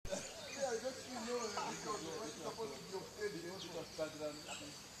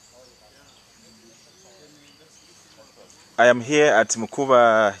I am here at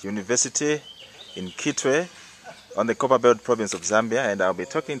Mukuba University in Kitwe on the Copperbelt province of Zambia, and I'll be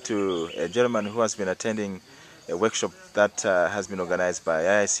talking to a gentleman who has been attending a workshop that has been organized by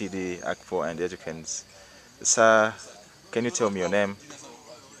IICD, Akvo and educants. Sir, can you tell me your name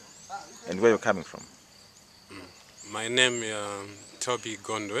and where you're coming from? My name is Tobby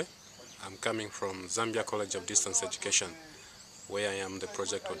Gondwe. I'm coming from Zambia College of Distance Education, where I am the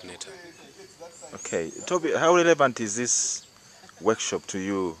project coordinator. Okay, Toby, how relevant is this workshop to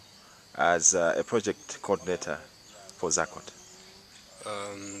you as a project coordinator for ZACODE?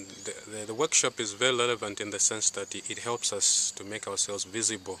 The workshop is very relevant in the sense that it helps us to make ourselves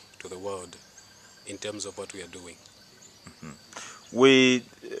visible to the world in terms of what we are doing. Mm-hmm. We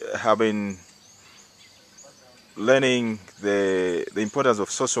have been learning the importance of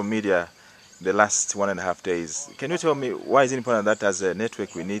social media the last 1.5 days. Can you tell me why is it important that as a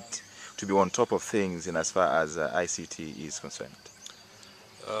network we need to be on top of things in as far as ICT is concerned?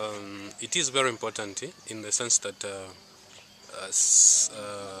 It is very important in the sense that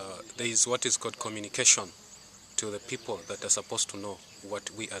there is what is called communication to the people that are supposed to know what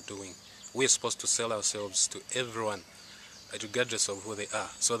we are doing. We are supposed to sell ourselves to everyone, regardless of who they are,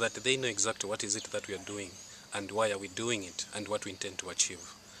 so that they know exactly what is it that we are doing and why are we doing it and what we intend to achieve.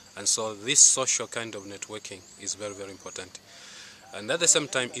 And so this social kind of networking is very, very important. And at the same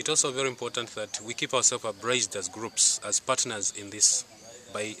time, it's also very important that we keep ourselves abreast as groups, as partners in this,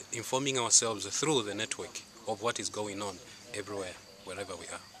 by informing ourselves through the network of what is going on everywhere, wherever we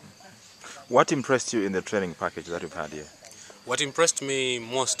are. What impressed you in the training package that you've had here? What impressed me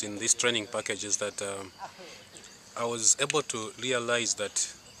most in this training package is that I was able to realize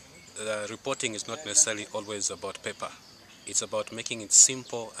that reporting is not necessarily always about paper. It's about making it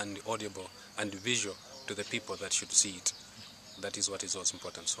simple and audible and visual to the people that should see it. That is what is also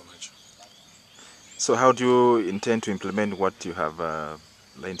important so much. So how do you intend to implement what you have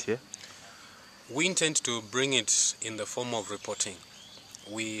learned here? We intend to bring it in the form of reporting.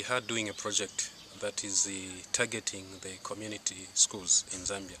 We are doing a project that is targeting the community schools in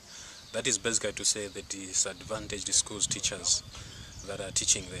Zambia. That is basically to say the disadvantaged schools teachers that are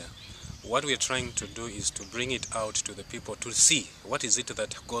teaching there. What we are trying to do is to bring it out to the people to see what is it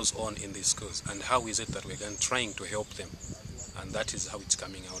that goes on in these schools and how is it that we're trying to help them. And that is how it's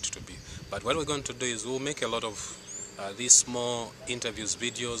coming out to be. But what we're going to do is we'll make a lot of these small interviews,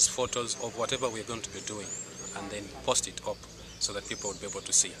 videos, photos of whatever we're going to be doing and then post it up so that people will be able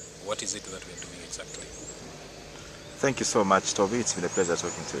to see what is it that we're doing exactly. Thank you so much, Toby. It's been a pleasure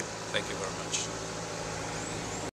talking to you. Thank you very much.